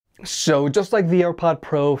So just like the AirPod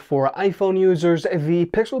Pro for iPhone users, the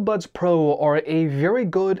Pixel Buds Pro are a very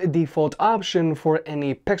good default option for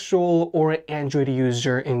any Pixel or Android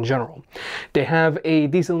user in general. They have a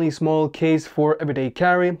decently small case for everyday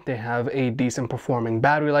carry, they have a decent performing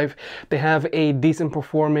battery life, they have a decent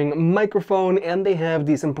performing microphone, and they have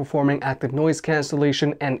decent performing active noise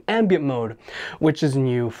cancellation and ambient mode, which is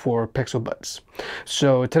new for Pixel Buds.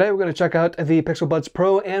 So today we're going to check out the Pixel Buds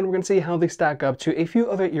Pro and we're going to see how they stack up to a few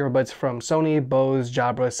other earbuds from Sony, Bose,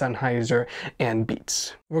 Jabra, Sennheiser, and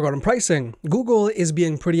Beats. Regarding pricing, Google is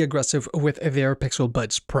being pretty aggressive with their Pixel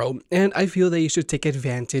Buds Pro, and I feel that you should take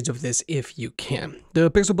advantage of this if you can. The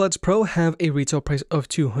Pixel Buds Pro have a retail price of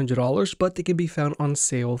 $200, but they can be found on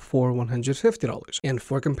sale for $150. And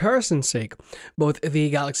for comparison's sake, both the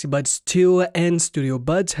Galaxy Buds 2 and Studio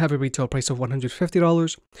Buds have a retail price of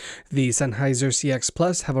 $150. The Sennheiser CX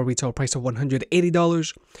Plus have a retail price of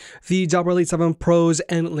 $180. The Jabra Elite 7 Pros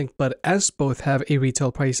and Link Bud S both have a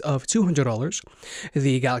retail price of $200.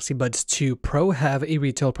 The Galaxy Buds 2 Pro have a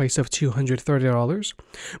retail price of $230.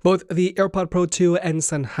 Both the AirPod Pro 2 and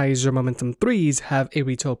Sennheiser Momentum 3s have a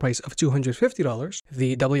retail price of $250.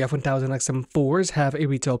 The WF-1000XM4s have a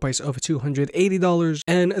retail price of $280.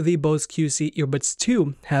 And the Bose QC Earbuds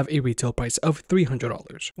 2 have a retail price of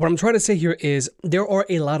 $300. What I'm trying to say here is there are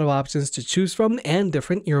a lot of options to choose from, and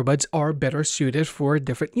different earbuds are better suited for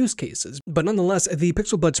different use cases. But nonetheless, the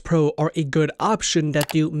Pixel Buds Pro are a good option that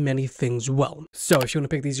do many things well. So if you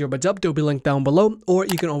want to pick these earbuds up, they'll be linked down below, or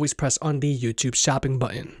you can always press on the YouTube shopping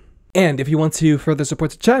button. And if you want to further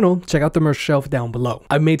support the channel, check out the merch shelf down below.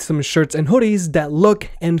 I've made some shirts and hoodies that look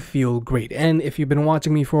and feel great. And if you've been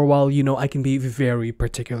watching me for a while, you know I can be very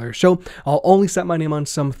particular. So I'll only set my name on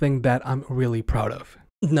something that I'm really proud of.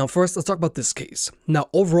 Now first, let's talk about this case. Now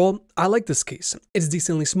overall, I like this case. It's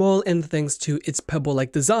decently small, and thanks to its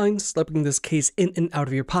pebble-like design, slipping this case in and out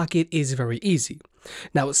of your pocket is very easy.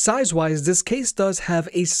 Now size-wise, this case does have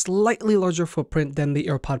a slightly larger footprint than the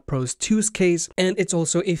AirPod Pro's 2's case, and it's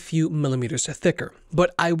also a few millimeters thicker.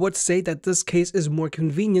 But I would say that this case is more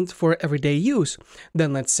convenient for everyday use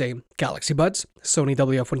than, let's say, Galaxy Buds, Sony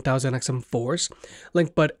WF-1000XM4s,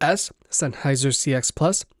 Link Bud S, Sennheiser CX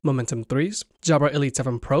Plus, Momentum 3s, Jabra Elite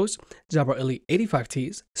 7 Pros, Jabra Elite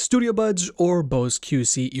 85Ts, Studio Buds, or Bose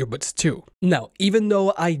QC Earbuds 2. Now, even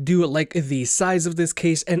though I do like the size of this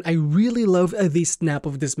case and I really love the snap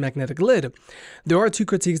of this magnetic lid, there are two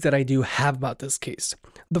critiques that I do have about this case.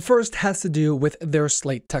 The first has to do with their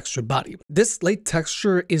slate texture body. This slate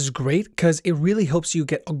texture is great because it really helps you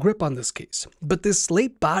get a grip on this case, but this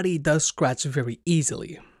slate body does scratch very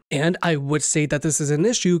easily. And I would say that this is an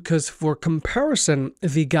issue because for comparison,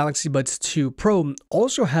 the Galaxy Buds 2 Pro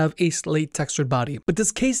also have a slate textured body, but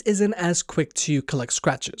this case isn't as quick to collect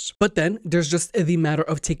scratches. But then there's just the matter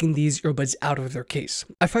of taking these earbuds out of their case.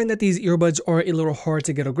 I find that these earbuds are a little hard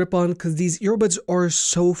to get a grip on because these earbuds are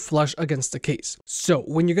so flush against the case. So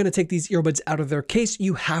when you're going to take these earbuds out of their case,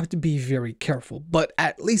 you have to be very careful. But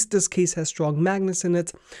at least this case has strong magnets in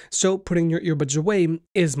it, so putting your earbuds away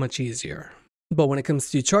is much easier. But when it comes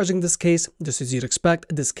to charging this case, just as you'd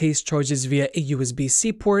expect, this case charges via a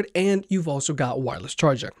USB-C port, and you've also got wireless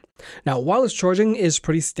charging. Now, wireless charging is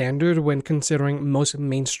pretty standard when considering most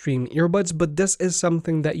mainstream earbuds, but this is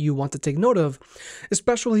something that you want to take note of,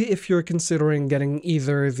 especially if you're considering getting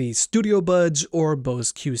either the Studio Buds or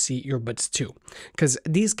Bose QC Earbuds 2, because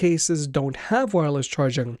these cases don't have wireless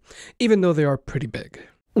charging, even though they are pretty big.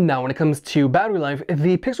 Now, when it comes to battery life,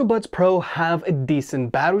 the Pixel Buds Pro have a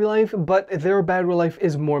decent battery life, but their battery life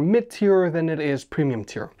is more mid-tier than it is premium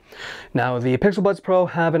tier. Now, the Pixel Buds Pro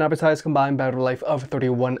have an advertised combined battery life of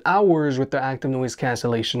 31 hours with their active noise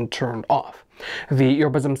cancellation turned off. The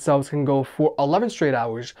earbuds themselves can go for 11 straight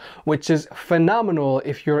hours, which is phenomenal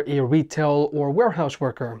if you're a retail or warehouse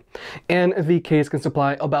worker, and the case can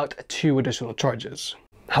supply about 2 additional charges.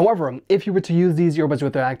 However, if you were to use these earbuds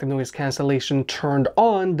with their active noise cancellation turned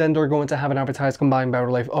on, then they're going to have an advertised combined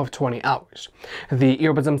battery life of 20 hours. The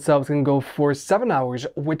earbuds themselves can go for 7 hours,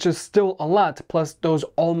 which is still a lot, plus those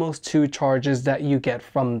almost 2 charges that you get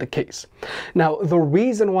from the case. Now, the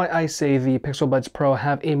reason why I say the Pixel Buds Pro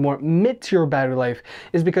have a more mid-tier battery life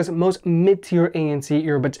is because most mid-tier ANC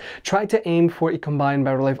earbuds try to aim for a combined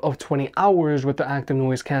battery life of 20 hours with the active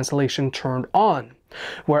noise cancellation turned on.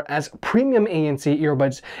 Whereas premium ANC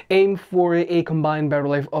earbuds aim for a combined battery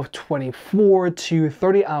life of 24 to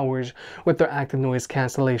 30 hours with their active noise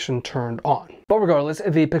cancellation turned on. But regardless,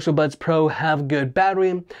 the Pixel Buds Pro have good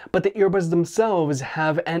battery, but the earbuds themselves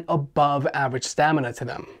have an above average stamina to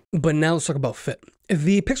them. But now let's talk about fit.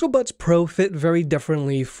 The Pixel Buds Pro fit very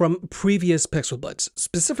differently from previous Pixel Buds.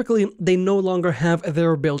 Specifically, they no longer have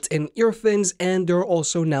their built-in ear fins, and they're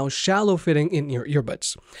also now shallow fitting in-ear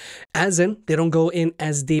earbuds. As in, they don't go in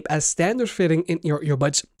as deep as standard fitting in-ear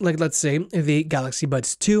earbuds, like let's say the Galaxy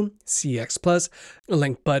Buds 2, CX Plus,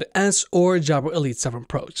 Link Bud S, or Jabra Elite 7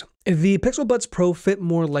 Pros. The Pixel Buds Pro fit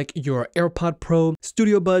more like your AirPod Pro,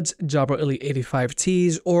 Studio Buds, Jabra Elite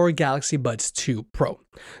 85Ts, or Galaxy Buds 2 Pro.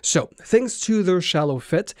 So, thanks to their shallow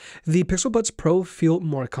fit, the Pixel Buds Pro feel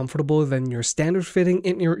more comfortable than your standard fitting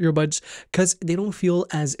in-ear earbuds because they don't feel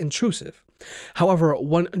as intrusive. However,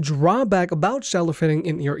 one drawback about shallow fitting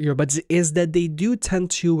in-ear earbuds is that they do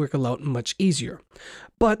tend to wiggle out much easier.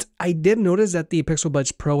 But I did notice that the Pixel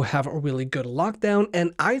Buds Pro have a really good lockdown,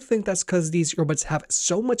 and I think that's because these earbuds have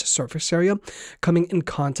so much surface area coming in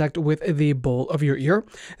contact with the bowl of your ear.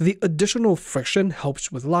 The additional friction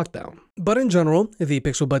helps with lockdown. But in general, the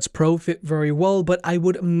Pixel Buds Pro fit very well, but I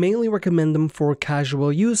would mainly recommend them for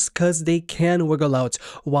casual use because they can wiggle out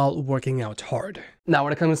while working out hard. Now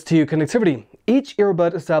when it comes to connectivity, each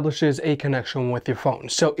earbud establishes a connection with your phone.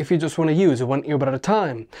 So if you just want to use one earbud at a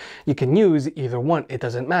time, you can use either one, it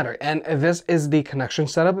doesn't matter. And this is the connection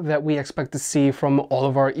setup that we expect to see from all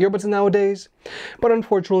of our earbuds nowadays. But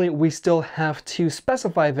unfortunately, we still have to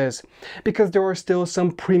specify this because there are still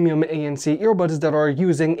some premium ANC earbuds that are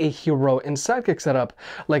using a Hero and Sidekick setup,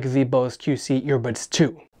 like the Bose QC Earbuds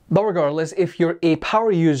 2. But regardless, if you're a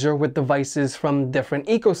power user with devices from different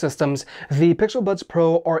ecosystems, the Pixel Buds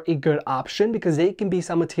Pro are a good option because they can be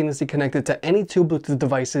simultaneously connected to any two Bluetooth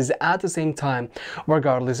devices at the same time,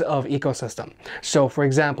 regardless of ecosystem. So for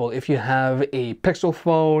example, if you have a Pixel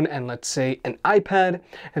phone and let's say an iPad,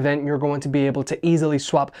 then you're going to be able to easily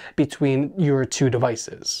swap between your two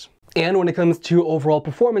devices. And when it comes to overall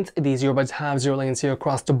performance, these earbuds have zero latency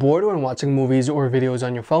across the board when watching movies or videos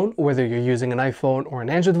on your phone, whether you're using an iPhone or an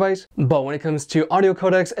Android device. But when it comes to audio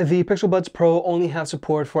codecs, the Pixel Buds Pro only have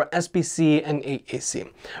support for SBC and AAC,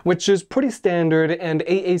 which is pretty standard, and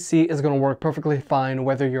AAC is going to work perfectly fine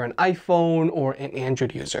whether you're an iPhone or an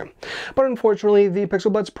Android user. But unfortunately, the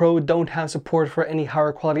Pixel Buds Pro don't have support for any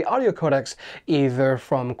higher quality audio codecs, either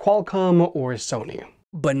from Qualcomm or Sony.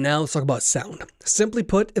 But now let's talk about sound. Simply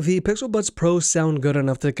put, the Pixel Buds Pro sound good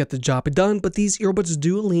enough to get the job done, but these earbuds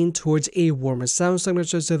do lean towards a warmer sound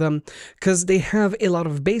signature to them because they have a lot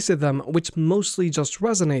of bass in them, which mostly just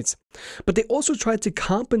resonates. But they also try to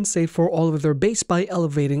compensate for all of their bass by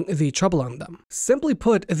elevating the treble on them. Simply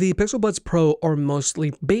put, the Pixel Buds Pro are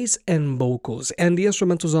mostly bass and vocals, and the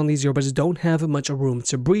instrumentals on these earbuds don't have much room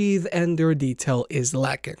to breathe, and their detail is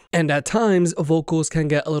lacking. And at times, vocals can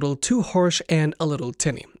get a little too harsh and a little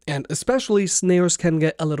tinny, and especially snares can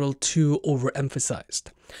get a little too overemphasized.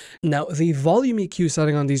 Now, the volume EQ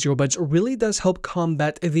setting on these earbuds really does help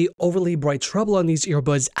combat the overly bright treble on these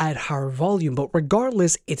earbuds at higher volume, but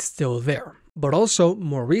regardless, it's still there. But also,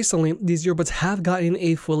 more recently, these earbuds have gotten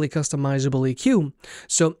a fully customizable EQ,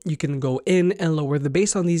 so you can go in and lower the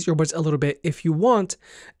bass on these earbuds a little bit if you want,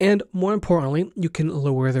 and more importantly, you can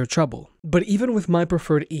lower their treble. But even with my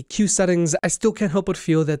preferred EQ settings, I still can't help but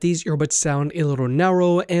feel that these earbuds sound a little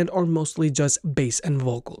narrow and are mostly just bass and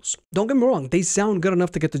vocals. Don't get me wrong, they sound good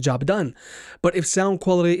enough to get the job done, but if sound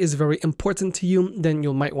quality is very important to you, then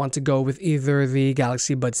you might want to go with either the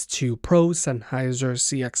Galaxy Buds 2 Pro, Sennheiser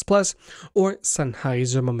CX Plus, or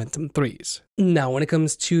Sennheiser Momentum 3s. Now, when it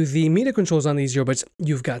comes to the media controls on these earbuds,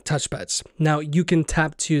 you've got touchpads. Now, you can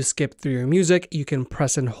tap to skip through your music, you can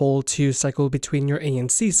press and hold to cycle between your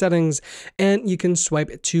ANC settings, and you can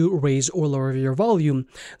swipe to raise or lower your volume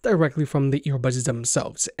directly from the earbuds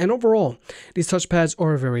themselves. And overall, these touchpads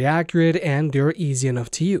are very accurate and they're easy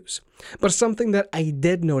enough to use. But something that I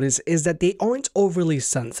did notice is that they aren't overly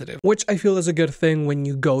sensitive, which I feel is a good thing when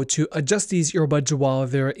you go to adjust these earbuds while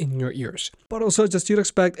they're in your ears. But also, just you'd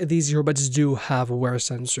expect, these earbuds do have wear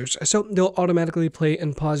sensors, so they'll automatically play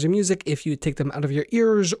and pause your music if you take them out of your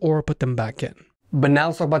ears or put them back in. But now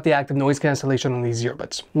let's talk about the active noise cancellation on these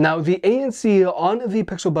earbuds. Now, the ANC on the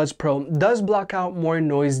Pixel Buds Pro does block out more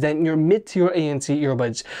noise than your mid-tier ANC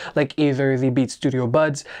earbuds, like either the Beats Studio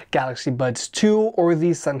Buds, Galaxy Buds 2, or the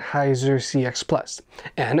Sennheiser CX Plus.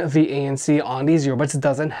 And the ANC on these earbuds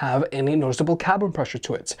doesn't have any noticeable cabin pressure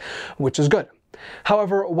to it, which is good.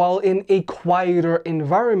 However, while in a quieter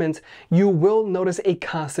environment, you will notice a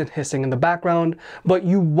constant hissing in the background, but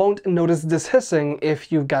you won't notice this hissing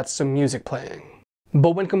if you've got some music playing.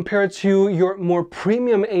 But when compared to your more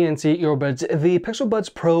premium ANC earbuds, the Pixel Buds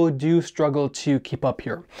Pro do struggle to keep up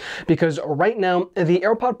here. Because right now, the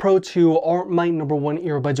AirPods Pro 2 are my #1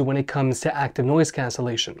 earbuds when it comes to active noise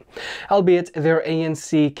cancellation. Albeit their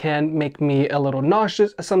ANC can make me a little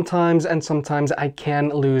nauseous sometimes, and sometimes I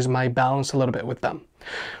can lose my balance a little bit with them.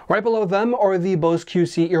 Right below them are the Bose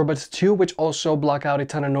QC Earbuds 2, which also block out a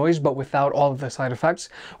ton of noise, but without all of the side effects,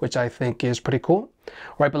 which I think is pretty cool.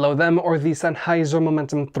 Right below them are the Sennheiser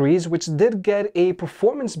Momentum 3s, which did get a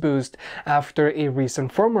performance boost after a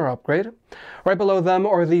recent firmware upgrade. Right below them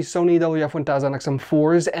are the Sony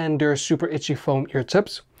WF-1000XM4s and their super itchy foam ear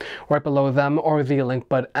tips. Right below them are the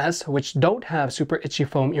LinkBud S, which don't have super itchy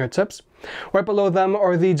foam ear tips. Right below them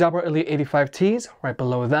are the Jabra Elite 85Ts. Right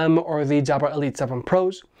below them are the Jabra Elite 7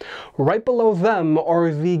 Pros. Right below them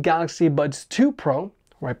are the Galaxy Buds 2 Pro.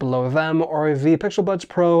 Right below them are the Pixel Buds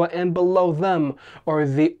Pro, and below them are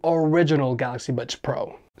the original Galaxy Buds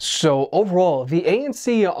Pro. So overall, the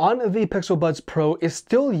ANC on the Pixel Buds Pro is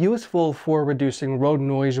still useful for reducing road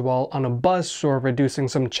noise while on a bus or reducing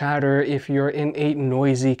some chatter if you're in a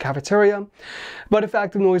noisy cafeteria. But if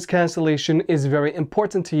active noise cancellation is very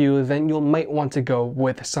important to you, then you might want to go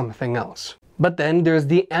with something else. But then there's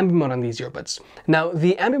the ambient mode on these earbuds. Now,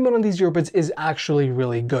 the ambient mode on these earbuds is actually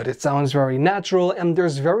really good. It sounds very natural and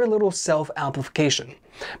there's very little self-amplification.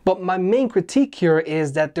 But my main critique here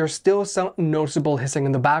is that there's still some noticeable hissing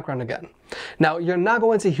in the background again. Now, you're not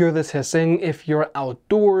going to hear this hissing if you're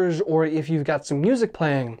outdoors or if you've got some music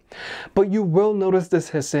playing, but you will notice this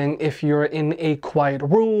hissing if you're in a quiet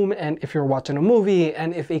room and if you're watching a movie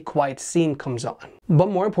and if a quiet scene comes on. But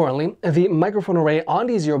more importantly, the microphone array on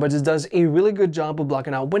these earbuds does a really good job of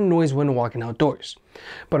blocking out wind noise when walking outdoors.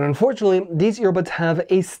 But unfortunately, these earbuds have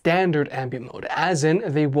a standard ambient mode, as in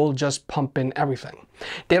they will just pump in everything.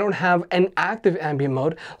 They don't have an active ambient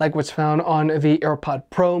mode like what's found on the AirPods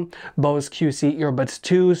Pro, Bose QC Earbuds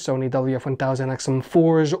 2, Sony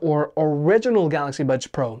WF-1000XM4s, or original Galaxy Buds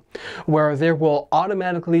Pro, where they will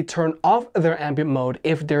automatically turn off their ambient mode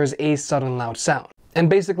if there's a sudden loud sound. And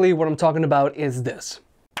basically what I'm talking about is this.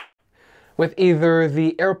 With either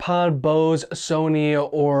the AirPods, Bose, Sony,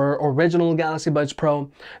 or original Galaxy Buds Pro,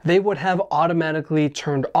 they would have automatically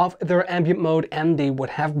turned off their ambient mode and they would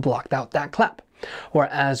have blocked out that clap.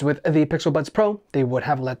 Whereas with the Pixel Buds Pro, they would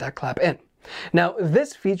have let that clap in. Now,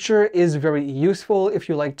 this feature is very useful if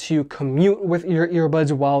you like to commute with your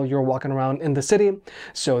earbuds while you're walking around in the city.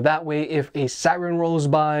 So that way, if a siren rolls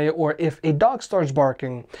by or if a dog starts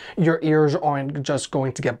barking, your ears aren't just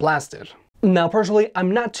going to get blasted. Now, personally,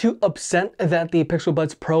 I'm not too upset that the Pixel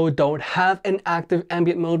Buds Pro don't have an active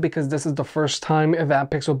ambient mode because this is the first time that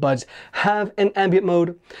Pixel Buds have an ambient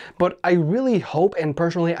mode. But I really hope, and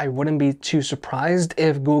personally, I wouldn't be too surprised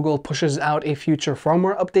if Google pushes out a future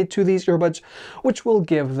firmware update to these earbuds, which will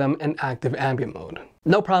give them an active ambient mode.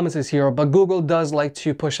 No promises here, but Google does like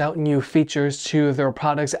to push out new features to their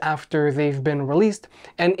products after they've been released,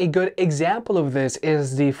 and a good example of this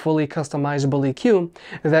is the fully customizable EQ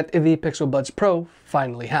that the Pixel Buds Pro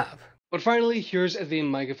finally have. But finally, here's the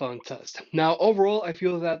microphone test. Now, overall, I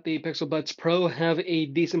feel that the Pixel Buds Pro have a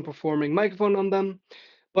decent performing microphone on them,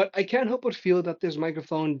 but I can't help but feel that this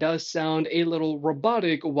microphone does sound a little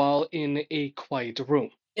robotic while in a quiet room.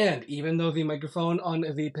 And even though the microphone on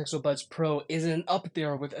the Pixel Buds Pro isn't up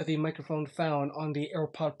there with the microphone found on the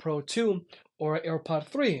AirPods Pro 2 or AirPods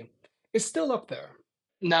 3, it's still up there.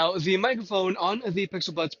 Now, the microphone on the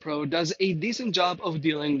Pixel Buds Pro does a decent job of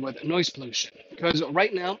dealing with noise pollution, because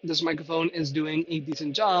right now this microphone is doing a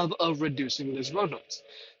decent job of reducing this road noise.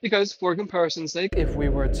 Because for comparison's sake, if we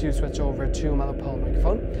were to switch over to my lapel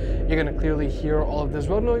microphone, you're going to clearly hear all of this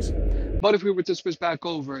road noise. But if we were to switch back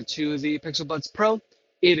over to the Pixel Buds Pro,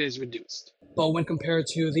 it is reduced. But when compared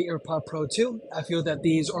to the AirPods Pro 2, I feel that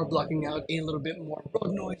these are blocking out a little bit more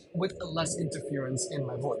road noise with less interference in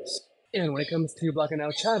my voice. And when it comes to blocking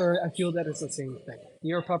out chatter, I feel that it's the same thing.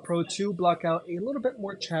 The AirPods Pro 2 block out a little bit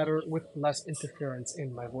more chatter with less interference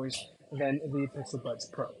in my voice than the Pixel Buds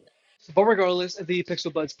Pro. But regardless, the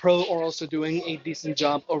Pixel Buds Pro are also doing a decent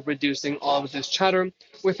job of reducing all of this chatter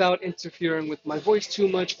without interfering with my voice too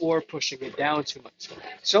much or pushing it down too much.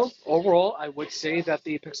 So overall, I would say that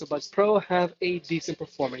the Pixel Buds Pro have a decent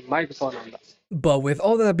performing microphone on them. But with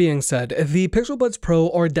all that being said, the Pixel Buds Pro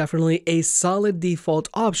are definitely a solid default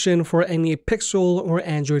option for any Pixel or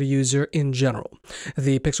Android user in general.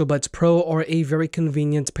 The Pixel Buds Pro are a very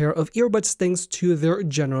convenient pair of earbuds thanks to their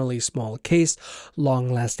generally small case,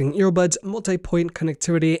 long-lasting earbuds, multi-point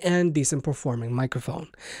connectivity, and decent performing microphone.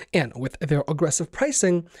 And with their aggressive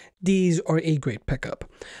pricing, these are a great pickup.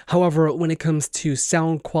 However, when it comes to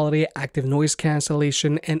sound quality, active noise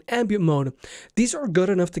cancellation, and ambient mode, these are good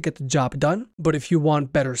enough to get the job done. But if you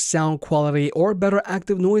want better sound quality or better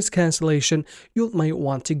active noise cancellation, you might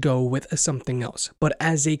want to go with something else. But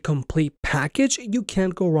as a complete package, you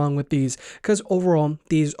can't go wrong with these because overall,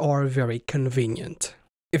 these are very convenient.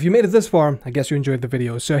 If you made it this far, I guess you enjoyed the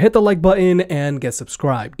video, so hit the like button and get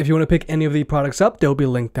subscribed. If you want to pick any of the products up, they'll be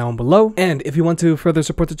linked down below. And if you want to further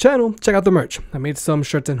support the channel, check out the merch. I made some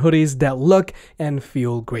shirts and hoodies that look and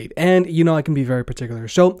feel great. And you know I can be very particular,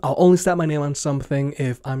 so I'll only slap my name on something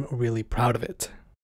if I'm really proud of it.